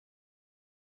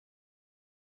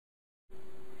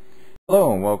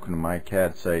Hello and welcome to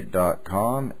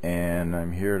mycadsite.com, and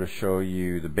I'm here to show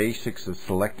you the basics of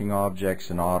selecting objects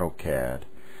in AutoCAD.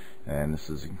 And this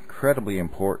is incredibly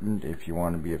important if you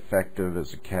want to be effective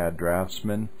as a CAD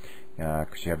draftsman,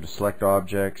 because you have to select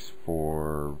objects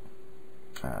for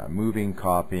moving,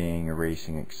 copying,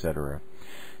 erasing, etc.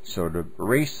 So to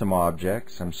erase some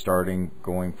objects, I'm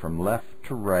going from left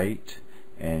to right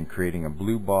and creating a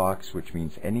blue box, which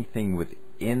means anything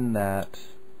within that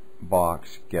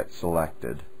box gets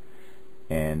selected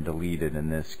and deleted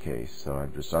in this case. So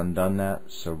I've just undone that.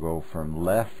 So go from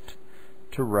left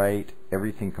to right,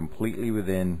 everything completely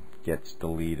within gets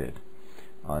deleted.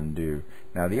 Undo.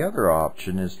 Now the other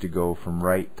option is to go from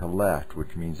right to left,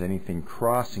 which means anything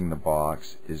crossing the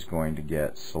box is going to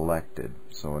get selected.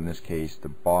 So in this case the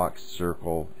box,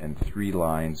 circle, and 3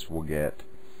 lines will get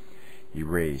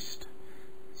erased.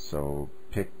 So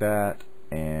pick that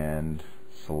and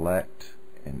select,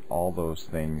 and all those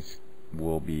things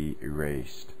will be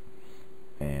erased,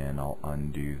 and I'll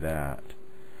undo that.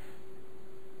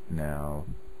 Now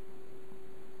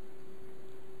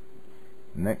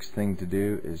next thing to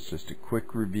do is just a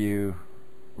quick review,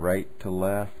 right to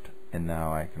left, and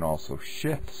now I can also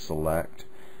shift select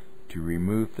to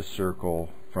remove the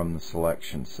circle from the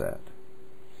selection set.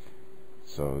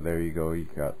 So there you go, you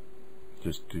got,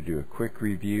 just to do a quick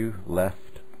review,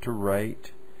 left to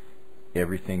right,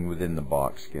 everything within the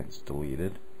box gets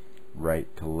deleted.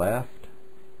 Right to left,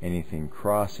 anything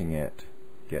crossing it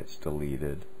gets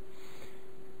deleted.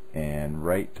 And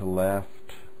right to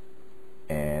left,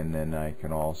 and then I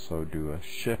can also do a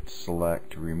shift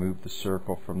select to remove the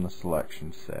circle from the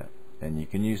selection set. And you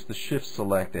can use the shift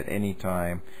select at any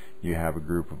time you have a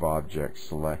group of objects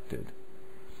selected.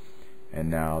 And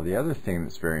now the other thing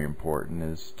that's very important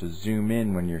is to zoom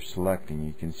in when you're selecting.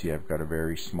 You can see I've got a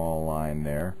very small line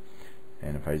there.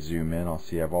 And if I zoom in, I'll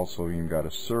see I've also even got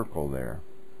a circle there.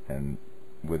 And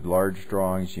with large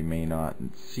drawings, you may not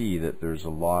see that there's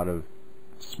a lot of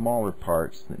smaller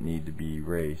parts that need to be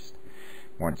erased.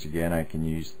 Once again, I can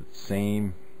use the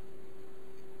same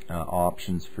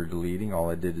options for deleting. All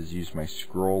I did is use my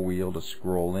scroll wheel to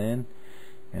scroll in,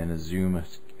 and a zoom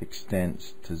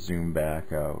extents to zoom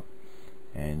back out.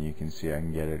 And you can see I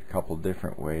can get it a couple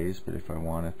different ways, but if I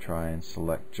want to try and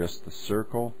select just the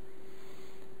circle,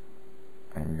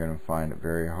 I'm going to find it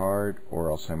very hard,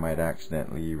 or else I might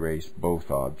accidentally erase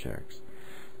both objects.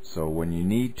 So when you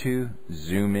need to,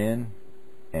 zoom in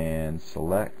and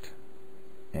select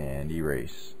and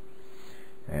erase.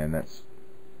 And that's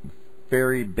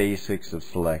very basics of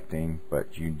selecting,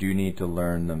 but you do need to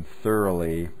learn them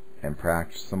thoroughly and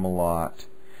practice them a lot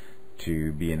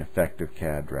to be an effective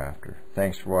CAD drafter.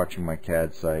 Thanks for watching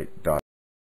mycadsite.com.